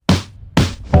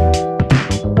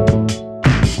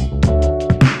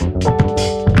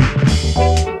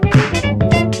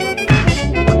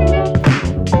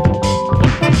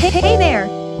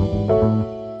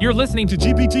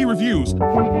listening to GPT Reviews,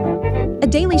 a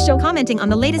daily show commenting on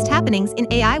the latest happenings in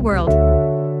AI world.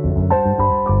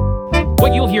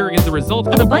 What you'll hear is the result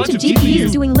Of a bunch of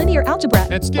GPUs doing linear algebra.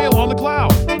 at scale on the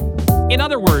cloud, In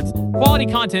other words, quality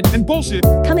content. and bullshit.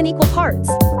 Come in equal parts.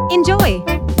 Enjoy!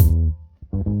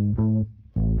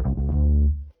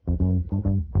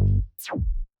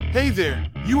 Hey there,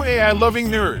 you AI-loving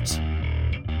nerds.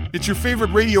 It's your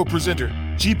favorite radio presenter,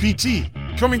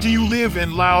 GPT, coming to you live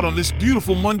and loud on this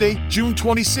beautiful Monday, June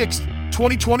 26th,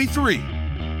 2023.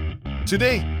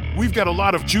 Today, we've got a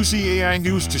lot of juicy AI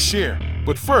news to share,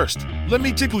 but first, let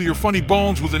me tickle your funny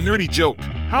bones with a nerdy joke.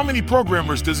 How many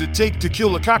programmers does it take to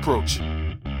kill a cockroach?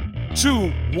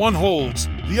 2, one holds,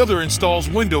 the other installs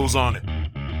Windows on it.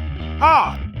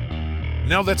 Ah!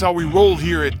 Now that's how we roll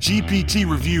here at GPT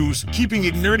Reviews, keeping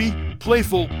it nerdy,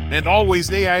 playful, and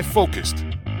always AI focused.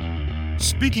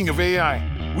 Speaking of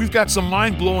AI, we've got some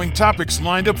mind-blowing topics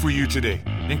lined up for you today,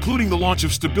 including the launch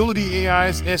of Stability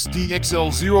AI's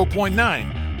SDXL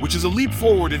 0.9, which is a leap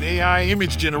forward in AI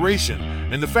image generation,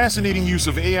 and the fascinating use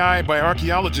of AI by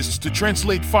archaeologists to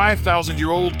translate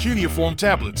 5,000-year-old cuneiform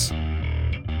tablets.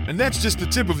 And that's just the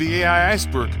tip of the AI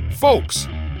iceberg, folks.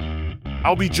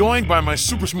 I'll be joined by my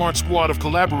super smart squad of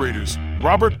collaborators,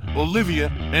 Robert, Olivia,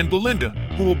 and Belinda,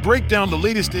 who will break down the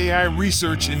latest AI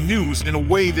research and news in a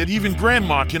way that even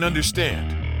Grandma can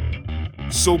understand.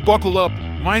 So buckle up,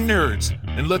 my nerds,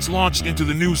 and let's launch into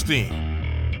the news theme.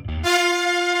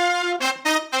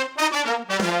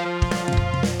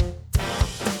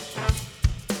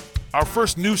 Our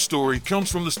first news story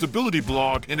comes from the Stability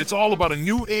blog, and it's all about a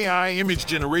new AI image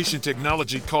generation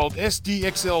technology called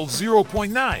SDXL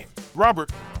 0.9.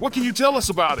 Robert, what can you tell us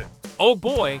about it? Oh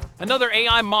boy, another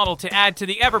AI model to add to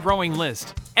the ever-growing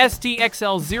list.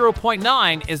 SDXL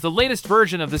 0.9 is the latest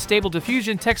version of the Stable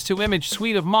Diffusion text-to-image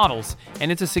suite of models, and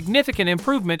it's a significant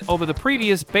improvement over the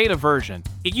previous beta version.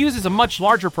 It uses a much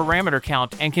larger parameter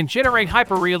count and can generate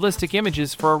hyper-realistic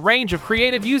images for a range of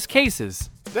creative use cases.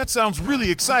 That sounds really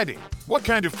exciting. What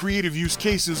kind of creative use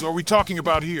cases are we talking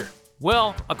about here?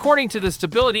 Well, according to the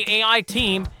Stability AI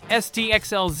team,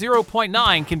 SDXL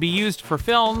 0.9 can be used for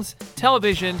films,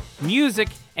 television, music,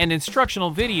 and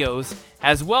instructional videos,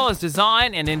 as well as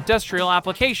design and industrial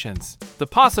applications. The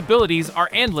possibilities are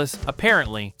endless,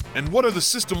 apparently. And what are the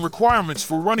system requirements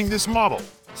for running this model?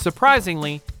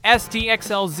 Surprisingly,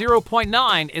 SDXL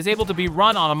 0.9 is able to be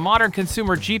run on a modern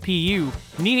consumer GPU,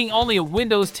 needing only a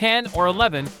Windows 10 or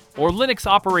 11 or Linux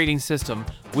operating system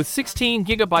with 16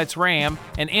 GB RAM,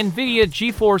 an NVIDIA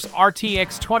GeForce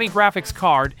RTX 20 graphics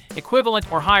card, equivalent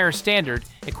or higher standard,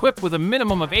 equipped with a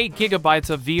minimum of 8 GB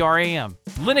of VRAM.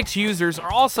 Linux users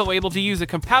are also able to use a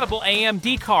compatible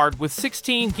AMD card with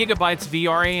 16 GB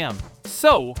VRAM.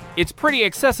 So, it's pretty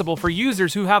accessible for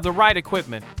users who have the right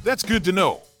equipment. That's good to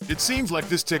know. It seems like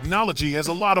this technology has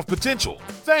a lot of potential.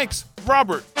 Thanks,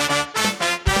 Robert.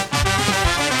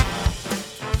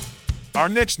 Our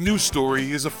next news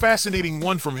story is a fascinating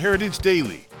one from Heritage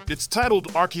Daily. It's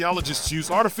titled Archaeologists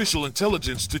Use Artificial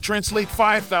Intelligence to Translate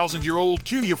 5,000-Year-Old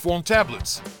Cuneiform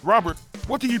Tablets. Robert,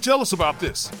 what can you tell us about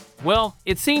this? Well,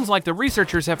 it seems like the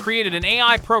researchers have created an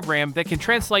AI program that can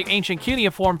translate ancient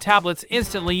cuneiform tablets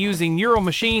instantly using neural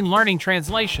machine learning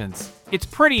translations. It's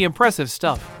pretty impressive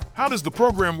stuff. How does the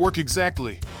program work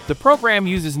exactly? The program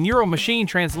uses neural machine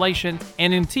translation,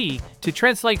 NMT, to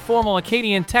translate formal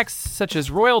Akkadian texts such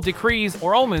as royal decrees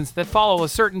or omens that follow a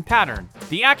certain pattern.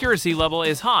 The accuracy level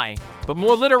is high, but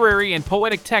more literary and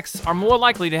poetic texts are more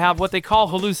likely to have what they call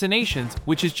hallucinations,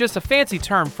 which is just a fancy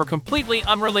term for completely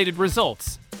unrelated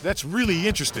results. That's really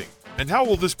interesting. And how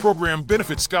will this program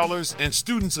benefit scholars and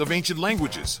students of ancient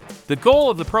languages? The goal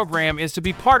of the program is to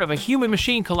be part of a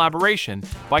human-machine collaboration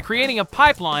by creating a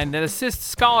pipeline that assists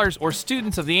scholars or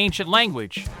students of the ancient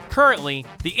language. Currently,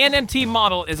 the NMT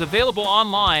model is available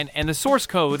online and the source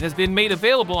code has been made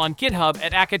available on GitHub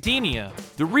at Academia.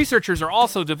 The researchers are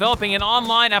also developing an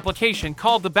online application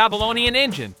called the Babylonian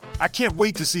Engine. I can't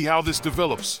wait to see how this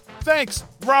develops. Thanks,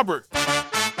 Robert.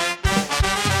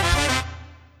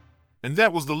 And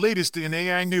that was the latest in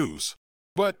AI news.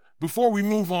 But before we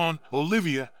move on,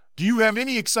 Olivia, do you have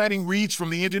any exciting reads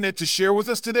from the internet to share with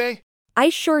us today? I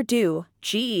sure do,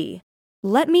 gee.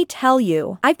 Let me tell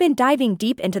you, I've been diving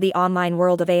deep into the online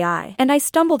world of AI, and I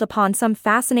stumbled upon some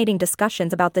fascinating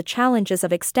discussions about the challenges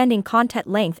of extending content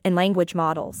length in language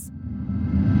models.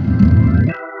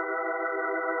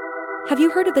 Have you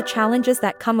heard of the challenges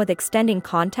that come with extending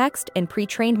context in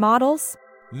pre-trained models?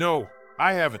 No,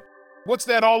 I haven't. What's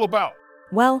that all about?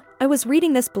 Well, I was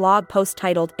reading this blog post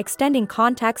titled Extending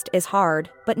Context is Hard,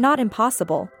 but Not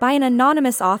Impossible, by an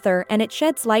anonymous author, and it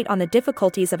sheds light on the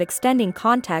difficulties of extending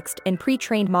context in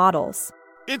pre-trained models.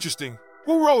 Interesting.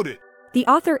 Who wrote it? The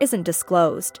author isn't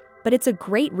disclosed, but it's a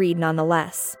great read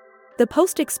nonetheless. The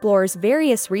post explores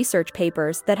various research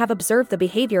papers that have observed the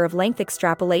behavior of length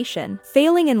extrapolation,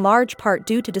 failing in large part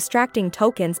due to distracting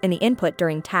tokens in the input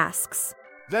during tasks.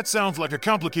 That sounds like a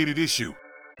complicated issue.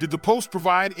 Did the post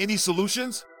provide any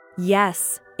solutions?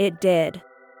 Yes, it did.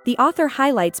 The author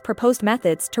highlights proposed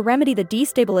methods to remedy the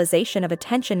destabilization of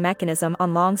attention mechanism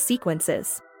on long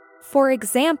sequences. For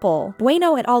example,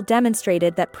 Bueno et al.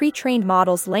 Demonstrated that pre-trained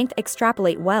models length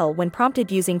extrapolate well when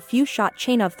prompted using few-shot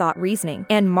chain-of-thought reasoning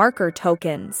and marker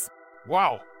tokens.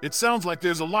 Wow, it sounds like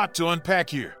there's a lot to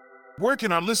unpack here. Where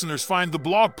can our listeners find the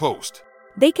blog post?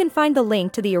 They can find the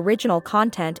link to the original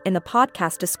content in the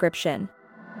podcast description.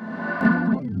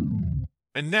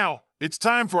 And now, it's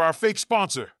time for our fake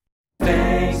sponsor.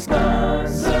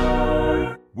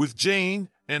 With Jane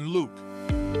and Luke.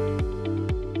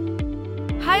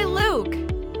 Hi, Luke.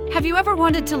 Have you ever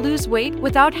wanted to lose weight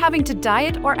without having to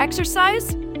diet or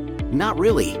exercise? Not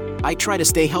really. I try to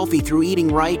stay healthy through eating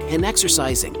right and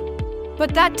exercising.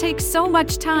 But that takes so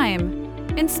much time.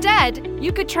 Instead,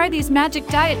 you could try these magic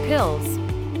diet pills.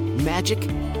 Magic?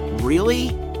 Really?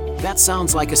 That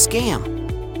sounds like a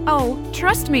scam. Oh,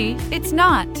 trust me, it's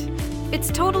not. It's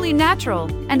totally natural,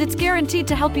 and it's guaranteed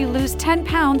to help you lose 10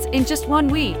 pounds in just 1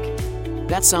 week.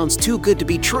 That sounds too good to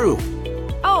be true.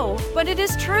 Oh, but it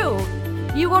is true.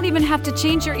 You won't even have to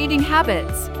change your eating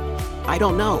habits. I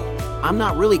don't know. I'm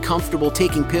not really comfortable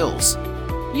taking pills.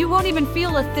 You won't even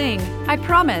feel a thing, I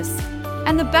promise.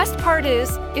 And the best part is,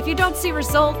 if you don't see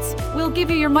results, we'll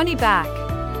give you your money back.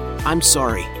 I'm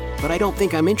sorry, but I don't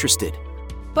think I'm interested.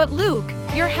 But Luke,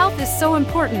 your health is so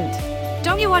important.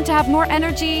 Don't you want to have more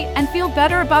energy and feel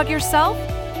better about yourself?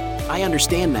 I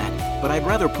understand that, but I'd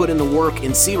rather put in the work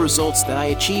and see results that I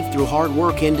achieve through hard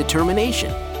work and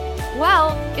determination.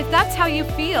 Well, if that's how you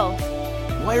feel.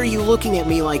 Why are you looking at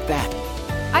me like that?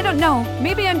 I don't know,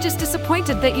 maybe I'm just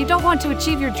disappointed that you don't want to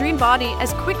achieve your dream body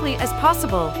as quickly as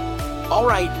possible. All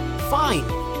right, fine.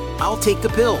 I'll take the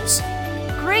pills.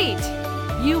 Great!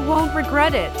 You won't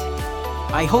regret it.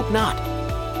 I hope not.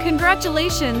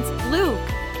 Congratulations, Luke.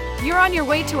 You're on your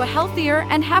way to a healthier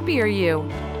and happier you.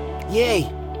 Yay!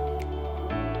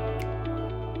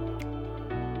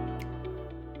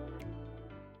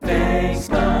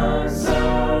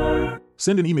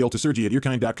 Send an email to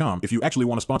Sergi@earkind.com if you actually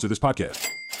want to sponsor this podcast.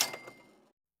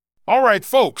 All right,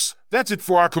 folks, that's it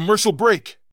for our commercial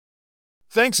break.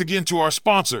 Thanks again to our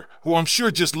sponsor, who I'm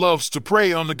sure just loves to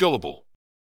prey on the gullible.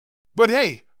 But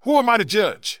hey, who am I to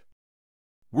judge?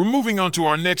 We're moving on to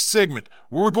our next segment,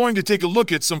 where we're going to take a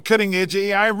look at some cutting-edge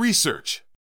AI research.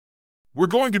 We're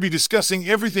going to be discussing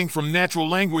everything from natural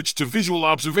language to visual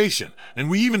observation, and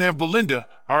we even have Belinda,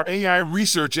 our AI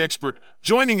research expert,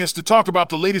 joining us to talk about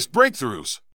the latest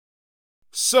breakthroughs.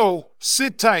 So,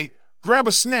 sit tight, grab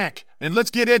a snack, and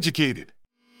let's get educated.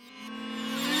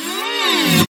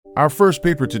 Our first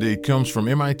paper today comes from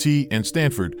MIT and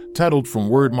Stanford, titled From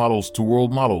Word Models to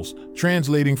World Models,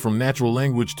 Translating from Natural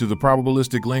Language to the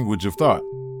Probabilistic Language of Thought.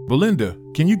 Belinda,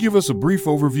 can you give us a brief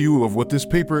overview of what this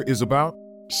paper is about?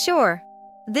 Sure.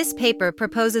 This paper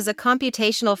proposes a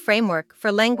computational framework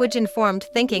for language-informed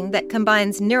thinking that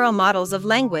combines neural models of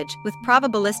language with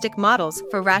probabilistic models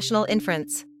for rational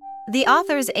inference. The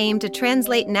authors aim to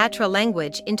translate natural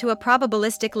language into a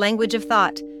probabilistic language of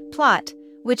thought, plot,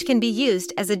 which can be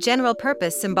used as a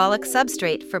general-purpose symbolic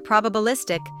substrate for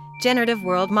probabilistic, generative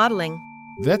world modeling.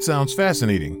 That sounds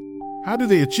fascinating. How do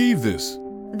they achieve this?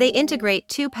 They integrate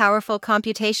two powerful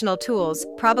computational tools,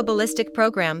 probabilistic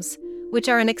programs, which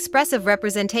are an expressive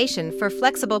representation for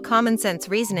flexible common-sense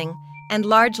reasoning, and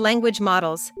large language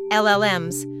models,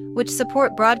 LLMs, which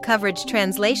support broad coverage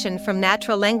translation from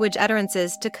natural language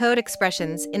utterances to code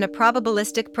expressions in a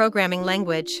probabilistic programming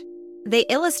language. They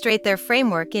illustrate their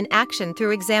framework in action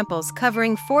through examples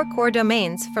covering 4 core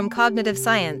domains from cognitive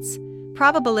science: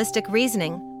 probabilistic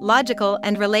reasoning, logical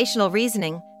and relational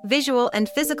reasoning, visual and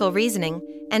physical reasoning,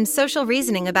 and social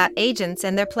reasoning about agents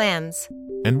and their plans.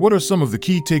 And what are some of the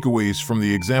key takeaways from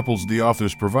the examples the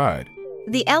authors provide?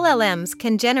 The LLMs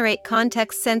can generate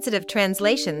context-sensitive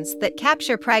translations that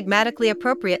capture pragmatically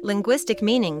appropriate linguistic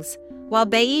meanings, while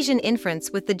Bayesian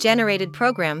inference with the generated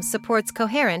program supports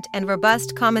coherent and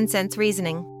robust common-sense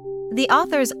reasoning. The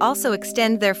authors also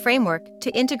extend their framework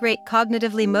to integrate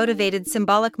cognitively motivated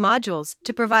symbolic modules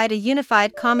to provide a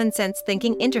unified common-sense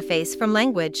thinking interface from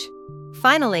language.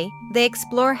 Finally, they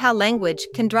explore how language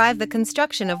can drive the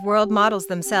construction of world models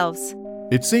themselves.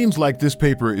 It seems like this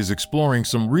paper is exploring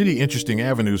some really interesting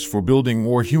avenues for building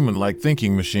more human-like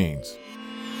thinking machines.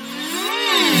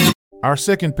 Our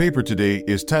second paper today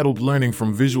is titled Learning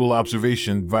from Visual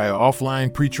Observation via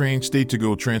Offline Pre-trained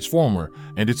State-to-Go Transformer,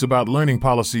 and it's about learning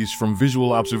policies from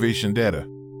visual observation data.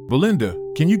 Belinda,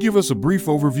 can you give us a brief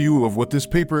overview of what this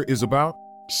paper is about?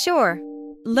 Sure.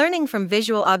 Learning from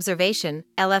visual observation,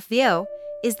 LFVO,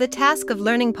 is the task of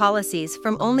learning policies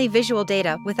from only visual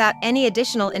data without any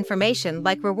additional information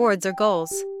like rewards or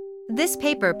goals. This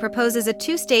paper proposes a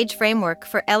two-stage framework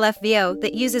for LFVO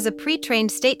that uses a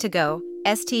pre-trained state-to-go,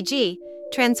 STG,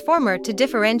 transformer to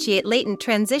differentiate latent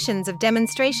transitions of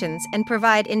demonstrations and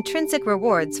provide intrinsic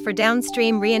rewards for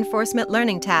downstream reinforcement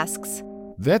learning tasks.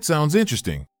 That sounds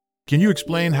interesting. Can you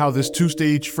explain how this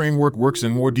two-stage framework works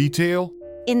in more detail?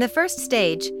 In the first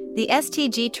stage, the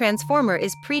STG transformer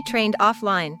is pre-trained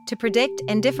offline to predict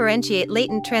and differentiate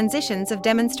latent transitions of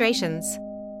demonstrations.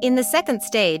 In the second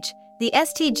stage, the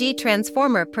STG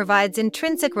transformer provides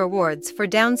intrinsic rewards for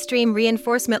downstream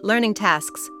reinforcement learning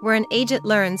tasks where an agent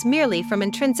learns merely from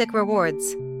intrinsic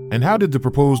rewards. And how did the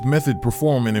proposed method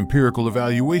perform in empirical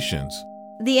evaluations?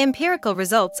 The empirical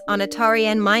results on Atari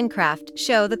and Minecraft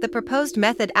show that the proposed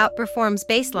method outperforms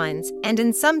baselines and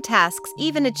in some tasks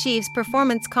even achieves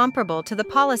performance comparable to the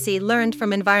policy learned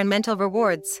from environmental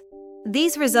rewards.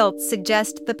 These results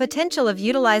suggest the potential of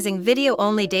utilizing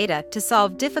video-only data to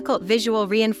solve difficult visual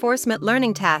reinforcement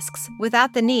learning tasks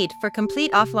without the need for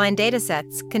complete offline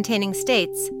datasets containing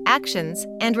states, actions,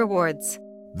 and rewards.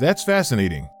 That's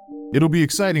fascinating. It'll be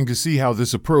exciting to see how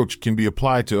this approach can be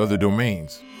applied to other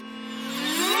domains.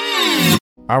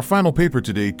 Our final paper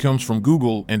today comes from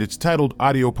Google and it's titled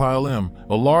AudioPyLM,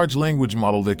 a large language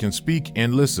model that can speak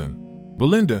and listen.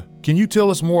 Belinda, can you tell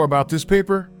us more about this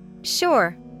paper?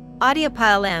 Sure.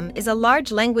 AudioPyLM is a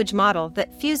large language model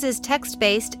that fuses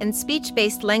text-based and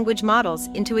speech-based language models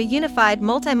into a unified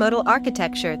multimodal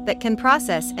architecture that can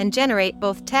process and generate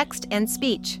both text and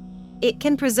speech. It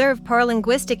can preserve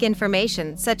paralinguistic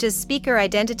information such as speaker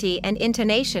identity and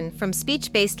intonation from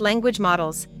speech-based language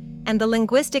models, and the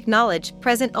linguistic knowledge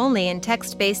present only in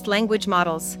text-based language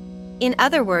models. In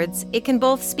other words, it can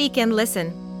both speak and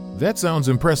listen. That sounds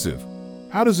impressive.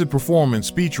 How does it perform in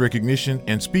speech recognition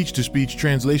and speech-to-speech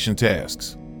translation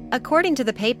tasks? According to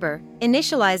the paper,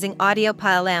 initializing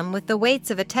AudioPyLM with the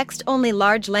weights of a text-only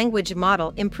large language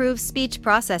model improves speech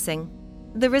processing.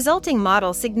 The resulting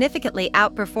model significantly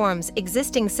outperforms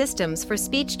existing systems for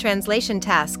speech translation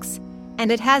tasks,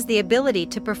 and it has the ability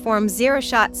to perform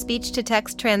zero-shot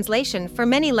speech-to-text translation for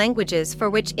many languages for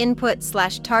which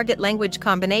input/target language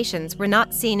combinations were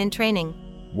not seen in training.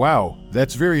 Wow,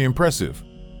 that's very impressive.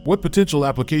 What potential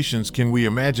applications can we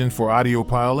imagine for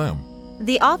AudioPyLM?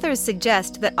 The authors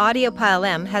suggest that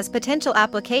AudioPyLM has potential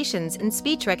applications in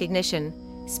speech recognition,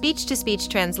 speech-to-speech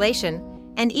translation,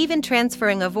 and even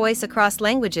transferring a voice across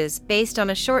languages based on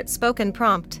a short spoken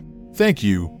prompt. Thank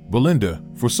you, Belinda,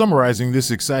 for summarizing this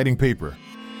exciting paper.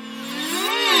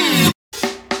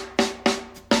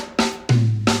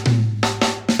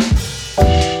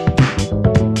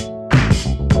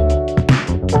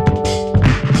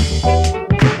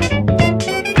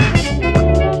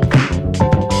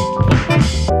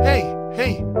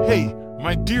 Hey,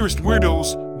 my dearest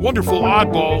weirdos, wonderful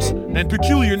oddballs, and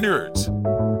peculiar nerds.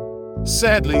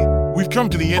 Sadly, we've come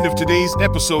to the end of today's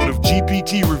episode of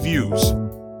GPT Reviews.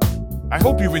 I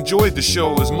hope you've enjoyed the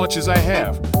show as much as I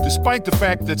have, despite the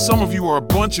fact that some of you are a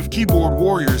bunch of keyboard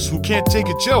warriors who can't take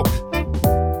a joke.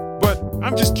 But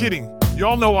I'm just kidding.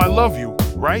 Y'all know I love you,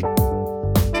 right?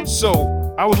 So,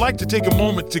 I would like to take a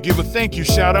moment to give a thank you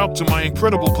shout out to my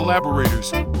incredible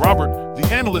collaborators, Robert, the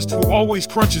analyst who always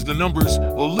crunches the numbers,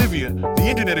 Olivia, the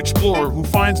internet explorer who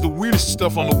finds the weirdest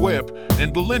stuff on the web,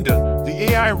 and Belinda,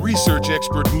 the AI research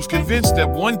expert who's convinced that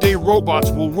one day robots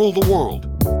will rule the world.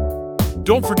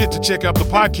 Don't forget to check out the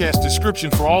podcast description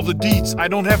for all the deets I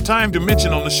don't have time to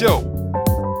mention on the show.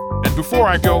 And before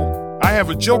I go, I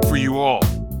have a joke for you all.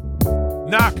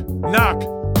 Knock, knock.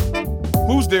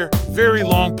 Who's there? Very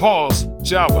long pause,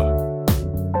 Java.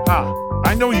 Ha,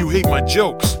 I know you hate my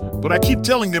jokes, but I keep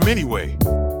telling them anyway.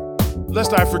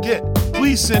 Lest I forget,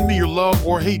 please send me your love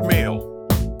or hate mail.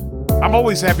 I'm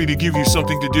always happy to give you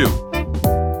something to do.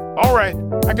 Alright,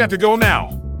 I got to go now.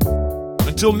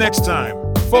 Until next time,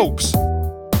 folks.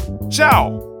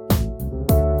 Ciao!